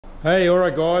Hey,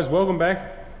 alright guys, welcome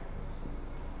back.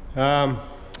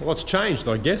 What's changed,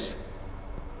 I guess?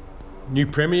 New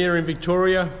Premier in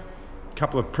Victoria, a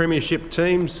couple of Premiership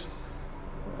teams.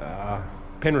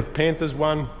 Penrith Panthers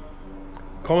won,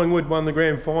 Collingwood won the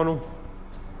grand final.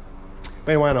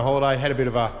 Been away on a holiday, had a bit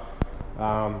of a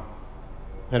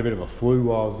flu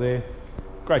while I was there.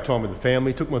 Great time with the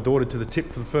family. Took my daughter to the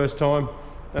tip for the first time.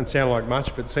 Doesn't sound like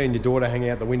much, but seeing your daughter hanging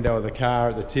out the window of the car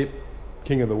at the tip,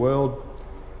 king of the world.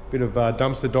 Bit of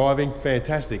dumpster diving,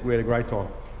 fantastic. We had a great time.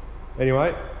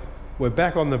 Anyway, we're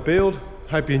back on the build.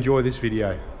 Hope you enjoy this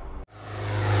video.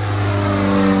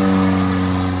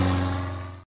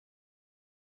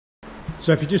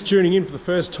 So if you're just tuning in for the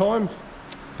first time,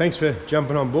 thanks for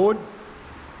jumping on board.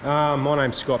 My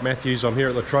name's Scott Matthews. I'm here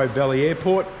at Latrobe Valley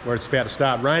Airport, where it's about to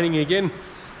start raining again.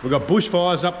 We've got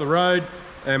bushfires up the road,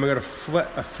 and we've got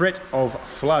a threat of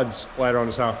floods later on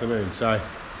this afternoon, so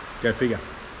go figure.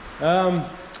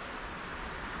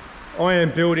 I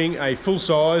am building a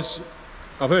full-size,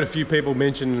 I've heard a few people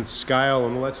mention scale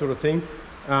and all that sort of thing.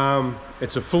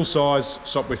 It's a full-size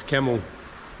Sopwith Camel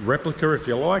replica, if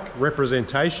you like,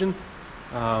 representation.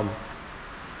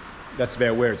 That's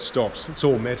about where it stops. It's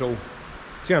all metal.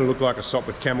 It's going to look like a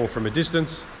Sopwith Camel from a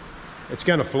distance. It's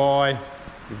going to fly.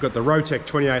 We've got the Rotec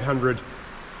 2800,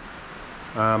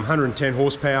 110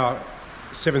 horsepower,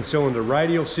 7-cylinder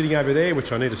radial sitting over there,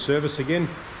 which I need to service again.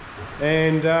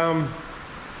 And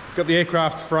got the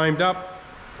aircraft framed up.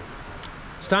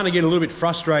 It's starting to get a little bit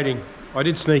frustrating. I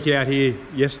did sneak out here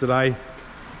yesterday.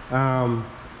 Got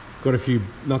a few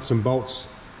nuts and bolts.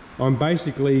 I'm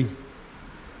basically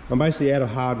out of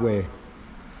hardware.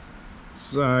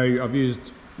 So I've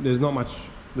used, there's no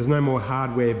more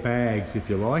hardware bags, if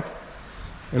you like.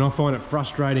 And I find it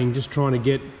frustrating just trying to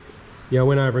get, I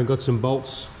went over and got some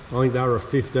bolts. I think they were a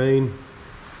 15.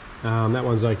 That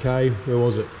one's okay. Where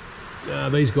was it?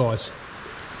 These guys.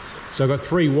 So I've got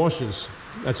 3 washers.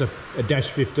 That's a dash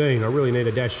 15. I really need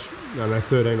a dash, I don't know,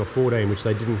 13 or 14, which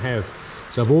they didn't have.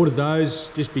 So I've ordered those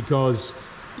just because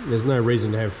there's no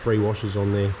reason to have 3 washers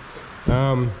on there.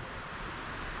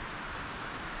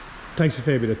 Takes a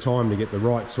fair bit of time to get the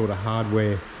right sort of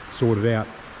hardware sorted out.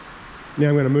 Now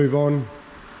I'm going to move on,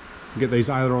 get these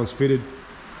ailerons fitted,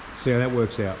 see how that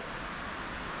works out.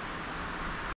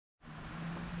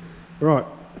 Right,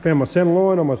 found my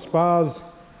centerline on my spars.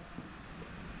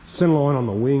 Centerline on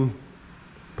the wing,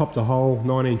 popped a hole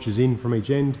 9 inches in from each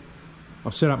end.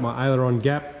 I've set up my aileron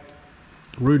gap,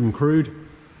 rude and crude,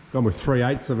 gone with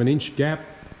 3/8 of an inch gap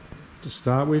to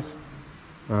start with.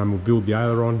 We'll build the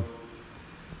aileron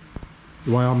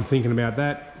the way I'm thinking about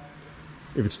that.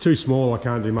 If it's too small, I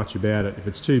can't do much about it. If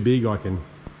it's too big, I can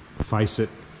face it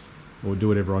or do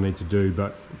whatever I need to do,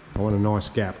 but I want a nice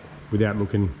gap without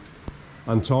looking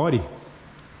untidy.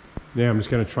 Now I'm just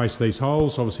going to trace these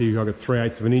holes. Obviously I've got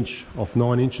 3/8 of an inch off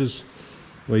 9 inches.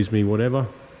 Leaves me whatever.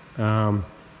 The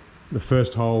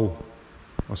first hole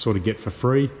I sort of get for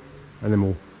free, and then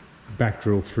we'll back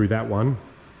drill through that one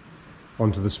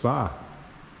onto the spar.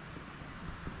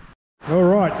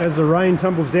 Alright, as the rain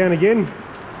tumbles down again,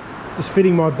 just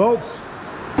fitting my bolts.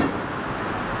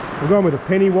 I'm going with a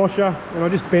penny washer, and I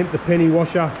just bent the penny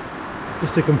washer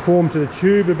just to conform to the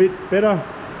tube a bit better.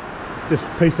 Just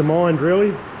peace of mind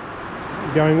really.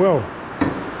 Going well.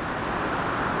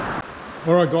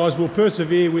 All right, guys, we'll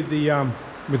persevere with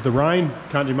the rain.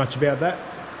 Can't do much about that.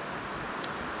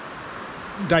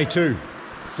 Day 2.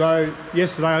 So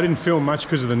yesterday I didn't film much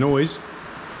because of the noise,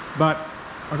 but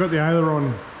I got the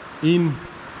aileron in,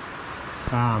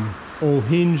 all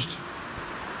hinged.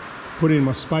 Put in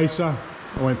my spacer.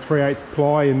 I went 3/8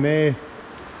 ply in there.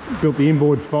 Built the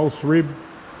inboard false rib.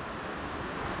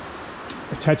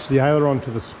 Attached the aileron to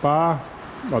the spar.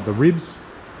 Like the ribs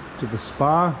to the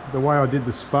spar. The way I did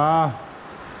the spar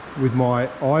with my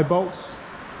eye bolts,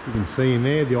 you can see in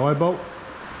there the eye bolt.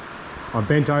 I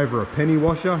bent over a penny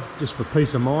washer just for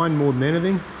peace of mind more than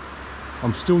anything.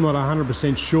 I'm still not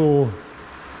 100% sure.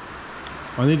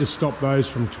 I need to stop those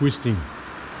from twisting,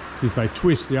 because if they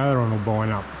twist, the aileron will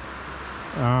bind up.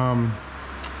 A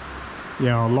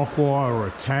lock wire or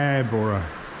a tab or a,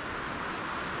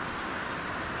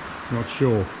 not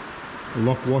sure, a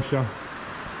lock washer.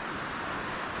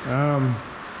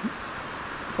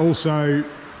 Also,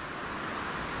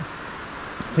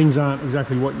 things aren't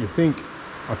exactly what you think.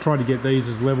 I tried to get these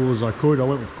as level as I could. I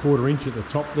went with 1/4 inch at the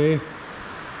top there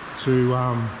to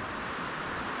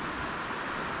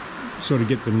sort of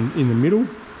get them in the middle.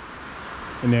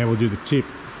 And now we'll do the tip.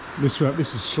 This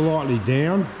is slightly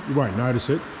down. You won't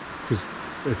notice it because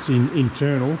it's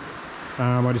internal.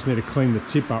 I just need to clean the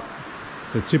tip up.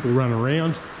 So the tip will run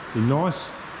around, be nice.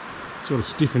 Sort of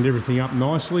stiffened everything up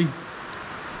nicely.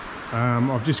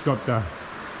 I've just got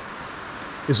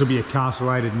this will be a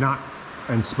castellated nut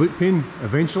and split pin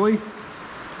eventually.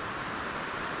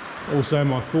 Also,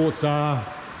 my thoughts are,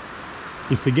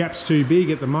 if the gap's too big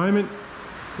at the moment,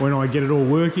 when I get it all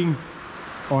working,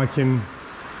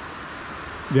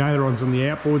 the ailerons on the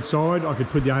outboard side, I could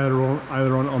put the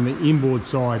aileron on the inboard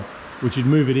side, which would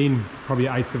move it in probably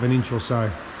 1/8 of an inch or so.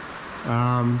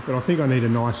 But I think I need a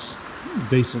nice,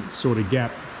 decent sort of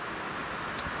gap.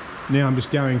 Now I'm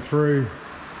just going through,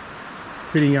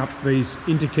 fitting up these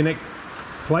interconnect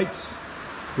plates,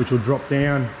 which will drop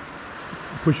down,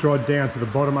 push right down to the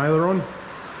bottom aileron,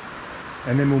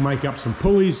 and then we'll make up some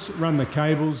pulleys, run the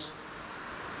cables.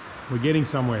 We're getting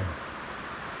somewhere.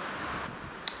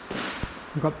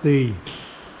 I've got the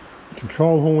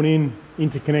control horn in,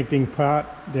 interconnecting part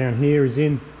down here is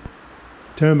in,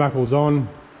 turnbuckles on.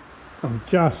 I've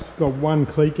just got one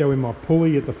cleco in my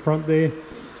pulley at the front there,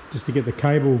 just to get the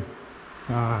cable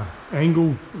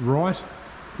angle right,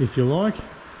 if you like.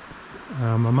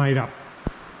 I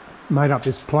made up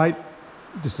this plate,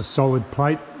 just a solid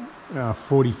plate,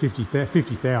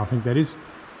 50 thou I think that is.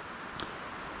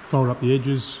 Fold up the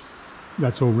edges,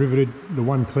 that's all riveted. The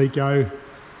one cleco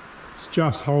is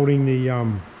just holding the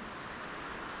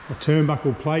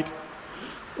turnbuckle plate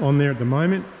on there at the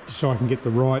moment, so I can get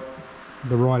the right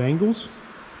angles.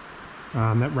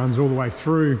 That runs all the way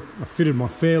through. I fitted my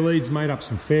fair leads, made up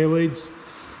some fair leads.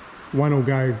 One will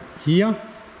go here,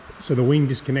 so the wing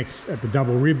disconnects at the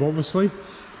double rib, obviously.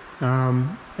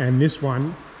 And this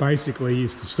one basically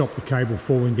is to stop the cable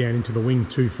falling down into the wing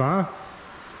too far.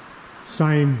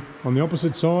 Same on the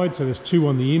opposite side, so there's two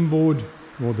on the inboard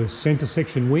or the centre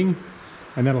section wing,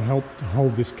 and that'll help to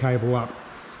hold this cable up.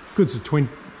 It's a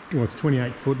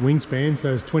 28-foot wingspan, so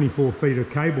there's 24 feet of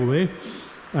cable there.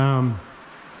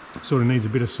 Sort of needs a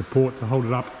bit of support to hold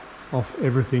it up off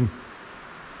everything.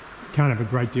 Can't have a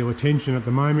great deal of tension at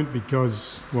the moment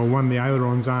because, well, one, the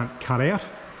ailerons aren't cut out.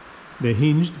 They're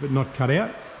hinged but not cut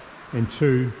out. And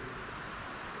two,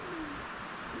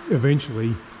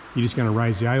 eventually you're just going to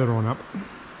raise the aileron up.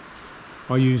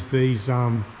 I use these,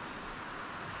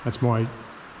 that's my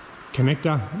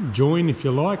connector join, if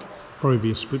you like. Probably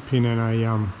be a split pin and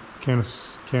a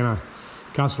counter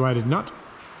castellated nut.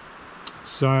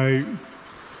 So I'm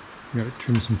going to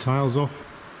trim some tails off.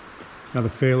 Another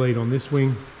fair lead on this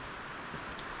wing.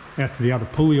 Out to the other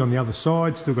pulley on the other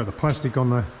side. Still got the plastic on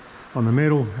the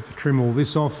metal. Have to trim all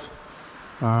this off.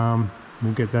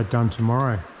 We'll get that done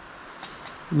tomorrow.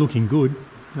 Looking good.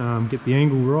 Get the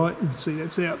angle right. See,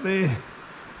 that's out there.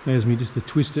 Allows me just to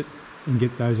twist it and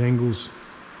get those angles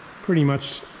pretty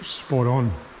much spot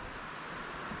on.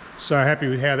 So happy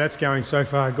with how that's going so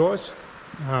far, guys.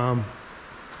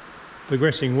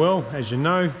 Progressing well, as you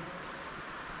know.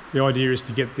 The idea is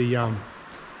to get the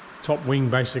top wing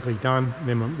basically done,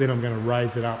 then I'm going to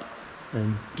raise it up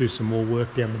and do some more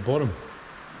work down the bottom.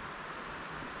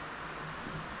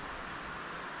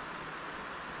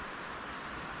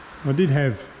 I did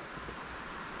have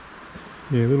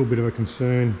a little bit of a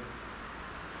concern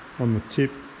on the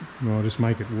tip, and I'll just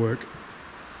make it work.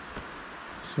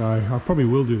 So I probably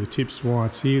will do the tips while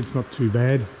it's here, it's not too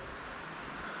bad.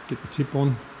 Get the tip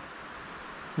on.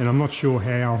 And I'm not sure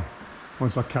how,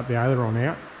 once I cut the aileron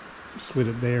out, slid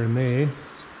it there and there,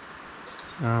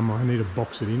 I need to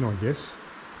box it in, I guess,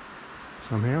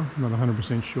 somehow. I'm not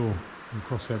 100% sure. I'll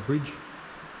cross that bridge.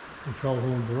 Control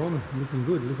horns are on, looking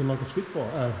good, looking like a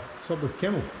Spitfire, Sopwith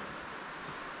Camel.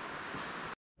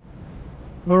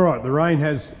 Alright, the rain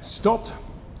has stopped.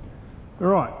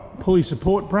 Alright, pulley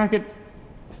support bracket.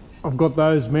 I've got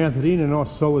those mounted in, a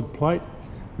nice solid plate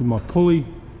with my pulley.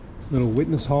 Little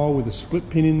witness hole with a split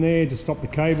pin in there to stop the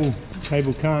cable. The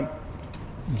cable can't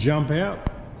jump out.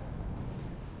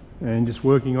 And just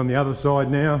working on the other side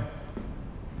now.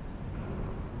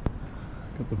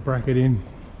 Got the bracket in.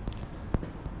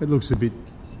 It looks a bit,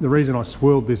 the reason I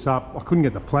swirled this up, I couldn't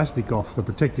get the plastic off, the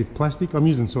protective plastic. I'm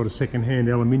using sort of second-hand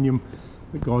aluminium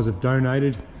that guys have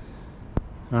donated.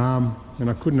 And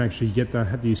I couldn't actually get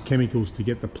had to use chemicals to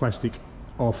get the plastic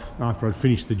off after I'd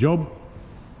finished the job.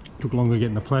 Took longer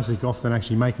getting the plastic off than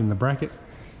actually making the bracket.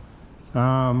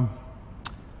 So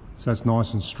that's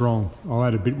nice and strong. I'll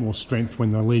add a bit more strength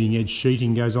when the leading edge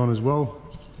sheeting goes on as well.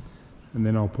 And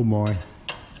then I'll put my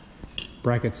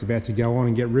brackets about to go on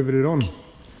and get riveted on.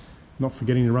 Not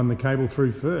forgetting to run the cable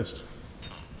through first.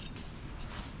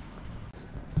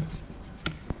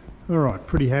 Alright,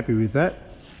 pretty happy with that.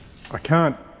 I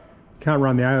can't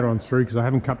run the ailerons through because I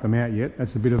haven't cut them out yet.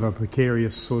 That's a bit of a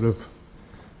precarious sort of,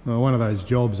 one of those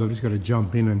jobs. I've just got to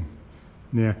jump in and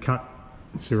now cut.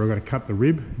 So I've got to cut the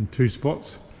rib in 2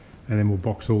 spots, and then we'll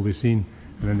box all this in,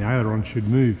 and then the aileron should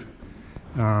move.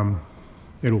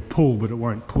 it'll pull, but it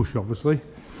won't push, obviously.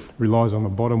 Relies on the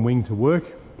bottom wing to work.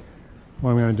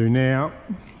 What I'm going to do now,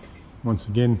 once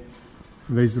again,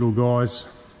 for these little guys,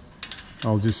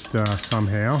 I'll just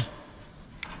somehow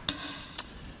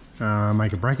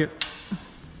make a bracket.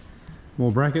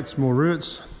 More brackets, more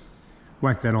rivets.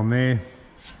 Whack that on there,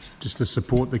 just to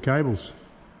support the cables.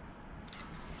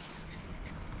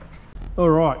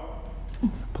 Alright,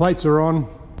 plates are on.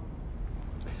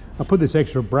 I put this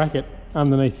extra bracket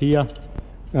underneath here.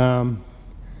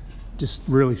 Just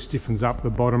really stiffens up the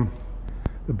bottom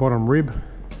rib.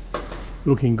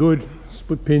 Looking good.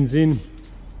 Split pins in.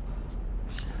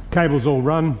 Cables all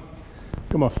run.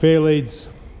 Got my fair leads.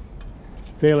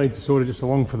 Fair leads are sort of just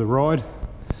along for the ride.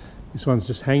 This one's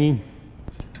just hanging.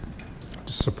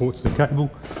 Just supports the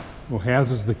cable, or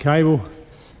houses the cable.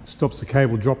 Stops the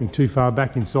cable dropping too far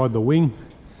back inside the wing.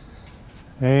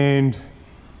 And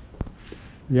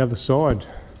the other side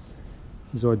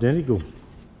is identical.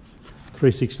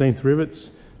 3/16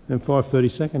 rivets and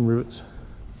 5/32 rivets.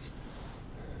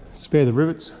 Spare the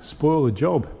rivets, spoil the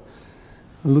job.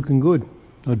 They're looking good.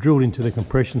 I drilled into the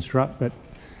compression strut, but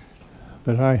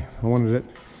hey, I wanted it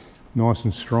nice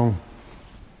and strong.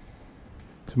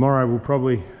 Tomorrow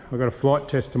I've got a flight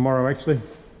test tomorrow actually,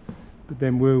 but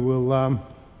then we will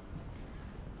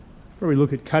probably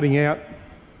look at cutting out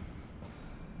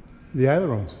the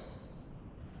ailerons.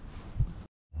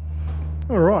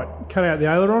 All right, cut out the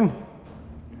aileron,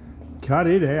 cut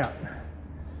it out.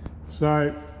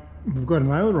 So we've got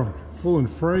an aileron, full and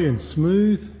free and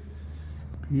smooth,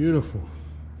 beautiful.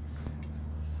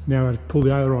 Now I pull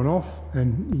the aileron off,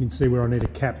 and you can see where I need to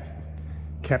cap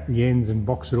the ends and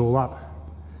box it all up.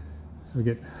 So I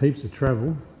get heaps of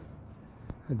travel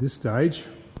at this stage.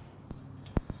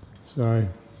 So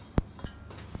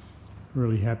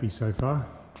really happy so far.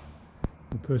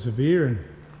 We'll persevere and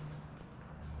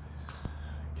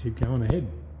keep going ahead.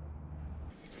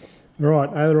 All right,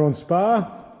 aileron spar.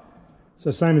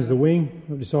 So same as the wing,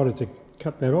 I've decided to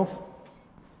cut that off,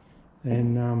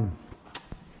 and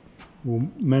we'll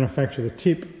manufacture the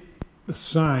tip the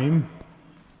same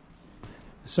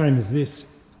as this.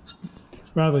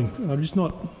 Rather than, I'm just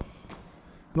not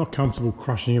comfortable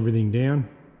crushing everything down.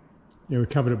 Yeah, we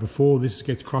covered it before. This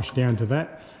gets crushed down to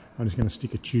that. I'm just going to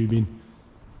stick a tube in.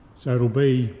 So it'll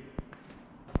be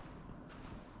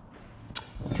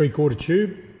 3/4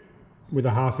 tube with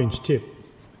a 1/2 inch tip.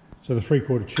 So the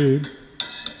 3/4 tube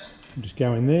will just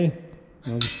go in there,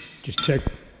 and I'll just check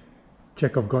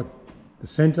I've got the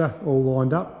centre all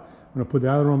lined up. When I put the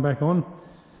aileron back on, and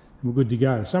we're good to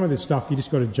go. Some of this stuff you just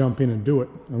got to jump in and do it.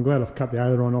 I'm glad I've cut the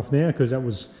aileron off now, because that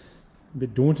was a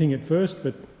bit daunting at first,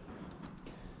 but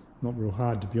not real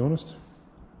hard to be honest.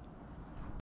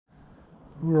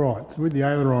 Right, so with the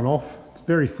aileron off, it's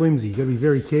very flimsy. You've got to be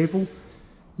very careful.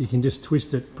 You can just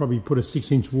twist it, probably put a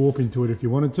 6-inch warp into it if you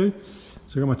wanted to.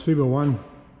 So I've got my 2x1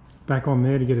 back on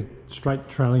there to get a straight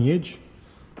trailing edge.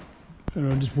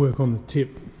 And I'll just work on the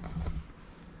tip,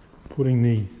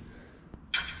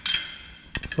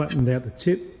 flattened out the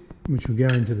tip, which will go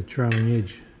into the trailing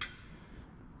edge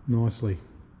nicely.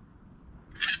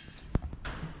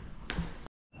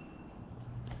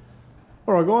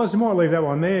 Alright guys, I might leave that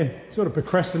one there. Sort of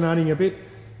procrastinating a bit.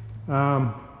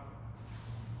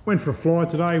 Went for a fly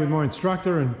today with my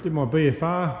instructor and did my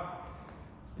BFR.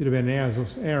 Did about an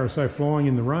hour or so flying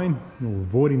in the rain, or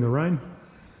avoiding the rain.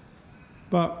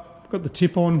 But got the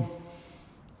tip on.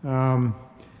 Now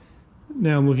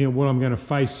I'm looking at what I'm going to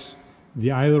face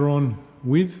the aileron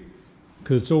with,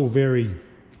 because it's all very,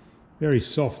 very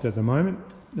soft at the moment.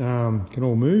 Can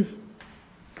all move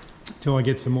until I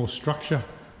get some more structure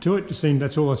to it.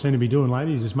 That's all I seem to be doing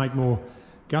lately, is just make more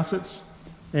gussets.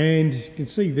 And you can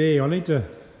see there,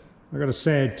 I've got a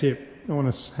sad tip. I want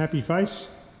a happy face,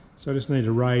 so I just need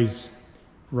to raise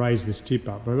this tip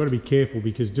up. But I've got to be careful,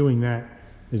 because doing that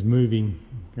is moving. You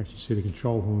can actually see the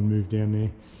control horn move down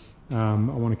there. I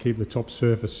want to keep the top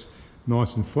surface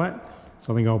nice and flat,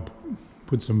 so I think I'll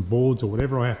put some boards or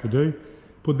whatever I have to do,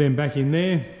 put them back in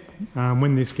there.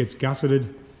 When this gets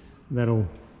gusseted, it'll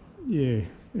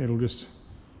just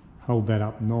hold that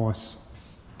up nice.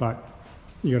 But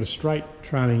you got a straight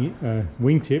trailing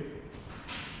wingtip.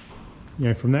 You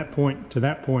know, from that point to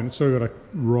that point, it's sort of got to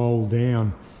roll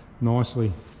down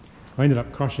nicely. I ended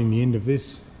up crushing the end of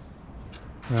this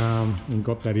and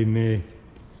got that in there.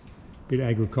 Bit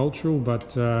agricultural,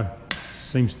 but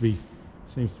seems to be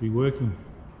working.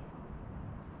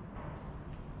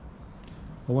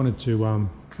 I wanted to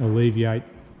alleviate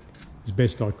as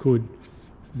best I could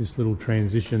this little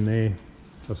transition there.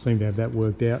 So I seem to have that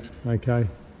worked out okay.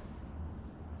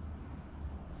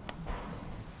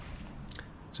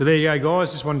 So there you go,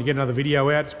 guys. Just wanted to get another video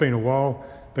out. It's been a while,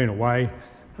 been away.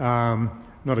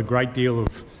 Not a great deal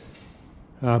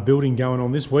of building going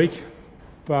on this week,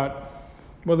 but,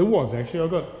 well, there was actually.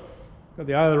 I've got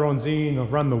the ailerons in,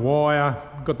 I've run the wire,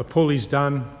 got the pulleys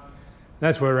done.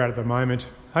 That's where we're at the moment.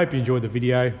 Hope you enjoyed the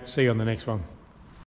video. See you on the next one.